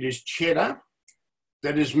supermarket is cheddar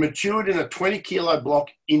that is matured in a 20-kilo block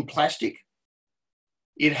in plastic.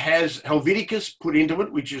 It has Helveticus put into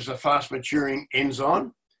it, which is a fast-maturing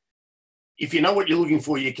enzyme. If you know what you're looking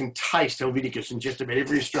for, you can taste Helveticus in just about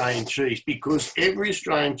every Australian cheese, because every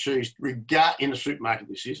Australian cheese, in a supermarket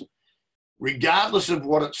this is, regardless of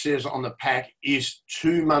what it says on the pack, is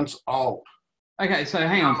 2 months old. Okay, so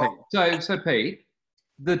hang on, Pete. So Pete,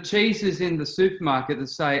 the cheeses in the supermarket that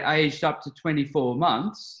say aged up to 24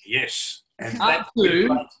 months. Yes. And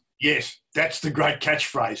yes, that's the great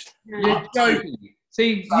catchphrase. You're joking.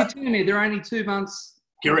 See, you're telling me they're only 2 months.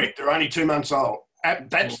 Correct, they're only 2 months old.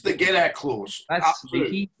 That's the get-out clause. That's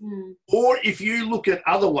sneaky. Or if you look at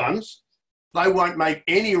other ones, they won't make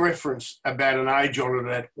any reference about an age on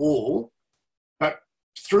it at all. But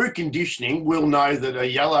through conditioning, we'll know that a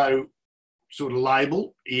yellow sort of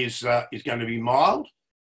label is going to be mild.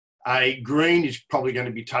 A green is probably going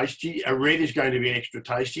to be tasty. A red is going to be extra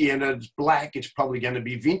tasty. And a black, it's probably going to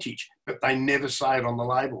be vintage. But they never say it on the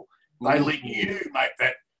label. They let you make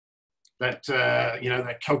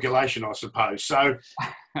that calculation, I suppose. So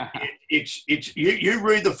it's you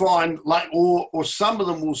read the fine, or some of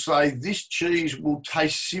them will say this cheese will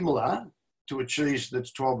taste similar to a cheese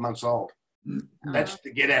that's 12 months old. That's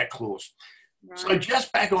the get out clause. Right. So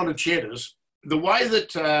just back onto cheddars, the way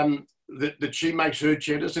that that she makes her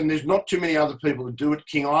cheddars, and there's not too many other people that do it.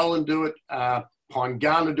 King Island do it, Pine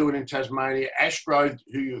Garner do it in Tasmania, Ashgrove,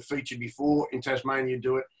 who you featured before in Tasmania,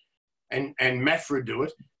 do it, and Maffra do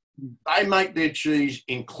it. They make their cheese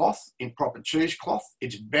in cloth, in proper cheesecloth.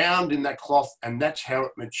 It's bound in that cloth, and that's how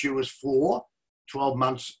it matures for 12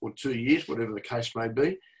 months or 2 years, whatever the case may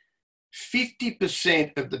be.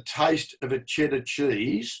 50% of the taste of a cheddar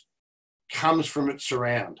cheese comes from its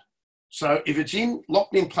surround. So if it's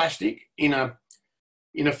locked in plastic in a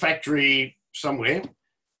factory somewhere,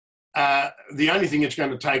 the only thing it's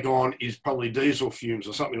going to take on is probably diesel fumes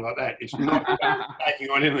or something like that. It's not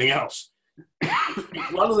taking on anything else.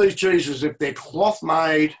 One of these cheeses, if they're cloth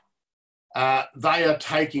made, they are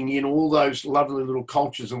taking in all those lovely little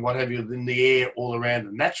cultures and what have you in the air all around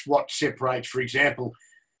them. That's what separates, for example,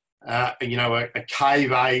 a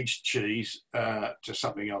cave aged cheese to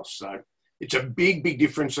something else. So it's a big, big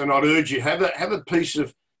difference. And I'd urge you, have a piece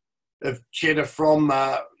of cheddar from,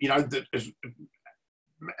 that is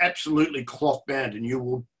absolutely cloth bound, and you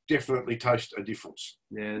will definitely taste a difference.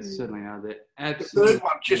 Yeah, certainly are there. Absolutely. The third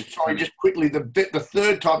one, just quickly, the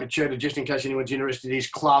third type of cheddar, just in case anyone's interested, is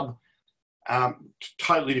Club.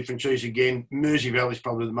 Totally different cheese again. Mersey Valley is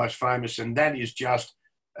probably the most famous, and that is just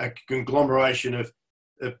a conglomeration of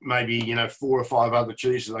maybe 4 or 5 other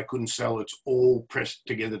cheeses they couldn't sell. It's all pressed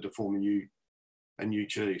together to form a new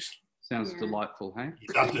cheese. Sounds delightful, hey?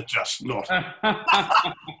 Doesn't it just not?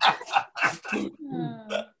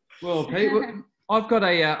 Well, Pete, I've got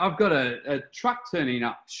a truck turning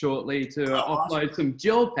up shortly to offload some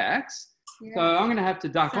gel packs. Yeah. So I'm going to have to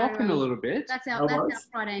duck off in a little bit. That's our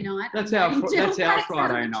Friday night. That's our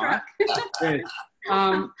Friday night.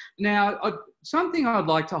 Yeah. Now, something I'd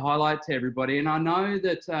like to highlight to everybody, and I know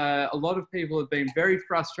that a lot of people have been very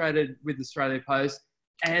frustrated with Australia Post,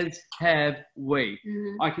 as have we.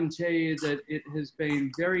 Mm-hmm. I can tell you that it has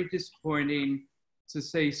been very disappointing to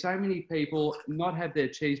see so many people not have their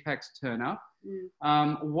cheese packs turn up.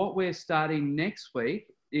 Mm. What we're starting next week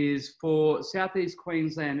is for Southeast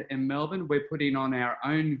Queensland and Melbourne, we're putting on our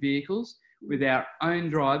own vehicles with our own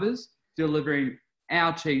drivers, delivering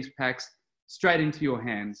our cheese packs straight into your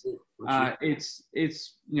hands. It's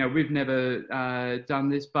we've never done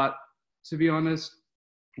this, but to be honest,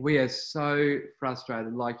 we are so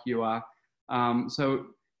frustrated like you are. So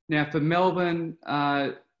now for Melbourne,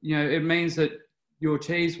 it means that your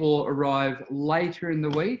cheese will arrive later in the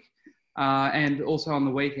week. And also on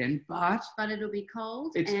the weekend, but it'll be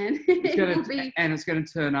cold and it's going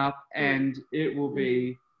to turn up and it will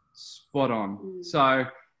be spot on. So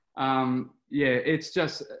it's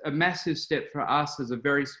just a massive step for us as a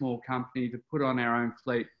very small company to put on our own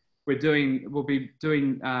fleet. We'll be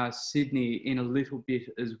doing Sydney in a little bit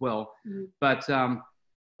as well, but for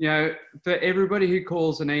everybody who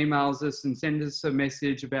calls and emails us and sends us a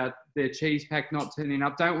message about their cheese pack not turning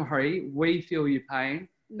up, don't worry, we feel your pain.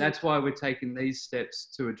 That's why we're taking these steps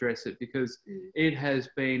to address it, because it has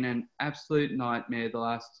been an absolute nightmare the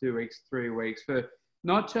last 2 weeks, 3 weeks for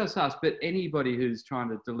not just us, but anybody who's trying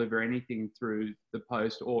to deliver anything through the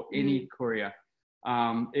post or any courier.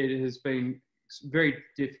 It has been very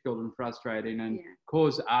difficult and frustrating and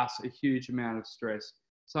caused us a huge amount of stress.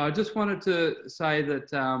 So I just wanted to say that,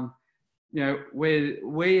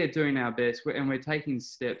 we are doing our best and we're taking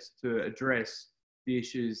steps to address the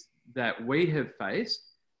issues that we have faced,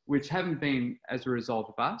 which haven't been as a result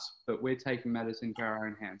of us, but we're taking matters into our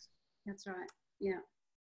own hands. That's right. Yeah.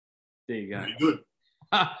 There you go. Very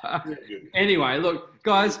good. Anyway, look,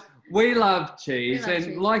 guys, we love cheese,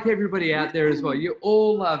 like everybody out there as well, you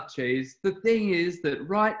all love cheese. The thing is that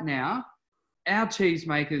right now, our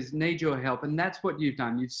cheesemakers need your help, and that's what you've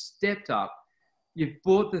done. You've stepped up, you've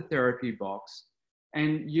bought the therapy box,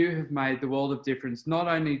 and you have made the world of difference, not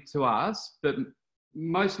only to us, but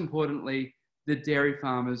most importantly, the dairy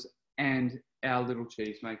farmers and our little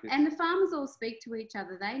cheesemakers. And the farmers all speak to each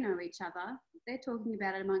other. They know each other. They're talking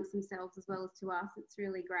about it amongst themselves as well as to us. It's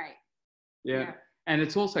really great. Yeah. And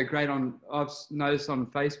it's also great I've noticed on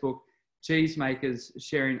Facebook, cheesemakers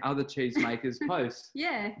sharing other cheesemakers' posts.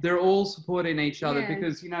 Yeah. They're all supporting each other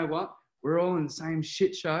because you know what? We're all in the same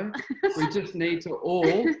shit show. We just need to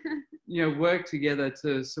all, work together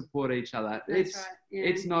to support each other. That's right. Yeah.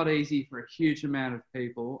 It's not easy for a huge amount of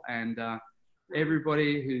people, and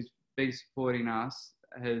everybody who's been supporting us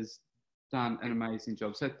has done an amazing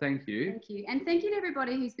job. So thank you. Thank you. And thank you to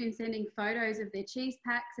everybody who's been sending photos of their cheese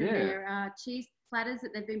packs and their cheese platters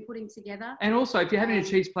that they've been putting together. And also, if you're having a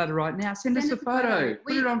cheese platter right now, send us a photo.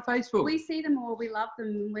 Put it on Facebook. We see them all. We love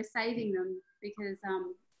them. We're saving them because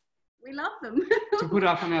we love them. To put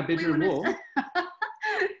up on our bedroom wall.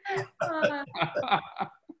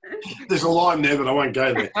 There's a line there, but I won't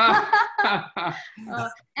go there.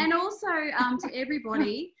 And also to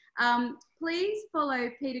everybody, please follow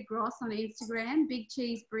Peter Gross on Instagram, Big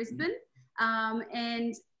Cheese Brisbane,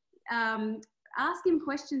 and ask him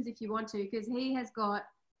questions if you want to, because he has got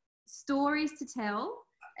stories to tell.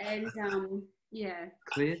 And yeah.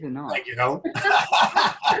 Clear the night. Thank you, Helen.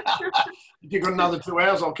 If you've got another 2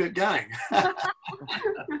 hours, I'll keep going. All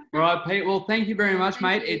right, Pete. Well, thank you very much,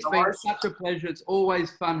 mate. It's been Nice. such a pleasure. It's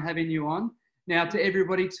always fun having you on. Now, to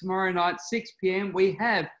everybody, tomorrow night, 6 p.m, we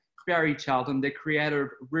have Barry Charlton, the creator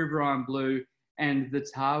of Riverine Blue and the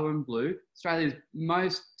Tarwin Blue, Australia's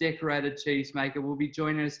most decorated cheesemaker, will be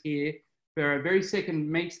joining us here for a very second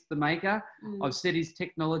Meet the Maker. I've set his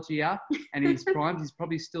technology up and he's primed. He's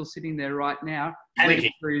probably still sitting there right now,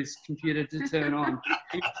 waiting for his computer to turn on.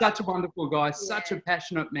 He's such a wonderful guy, such a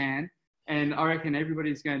passionate man. And I reckon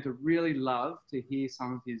everybody's going to really love to hear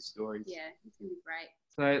some of his stories. Yeah, it's going to be great.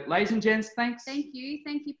 So, ladies and gents, thanks. Thank you.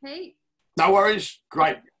 Thank you, Pete. No worries.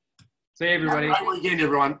 Great. See you, everybody. Have a great weekend,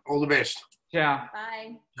 everyone. All the best. Ciao.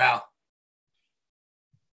 Bye. Ciao.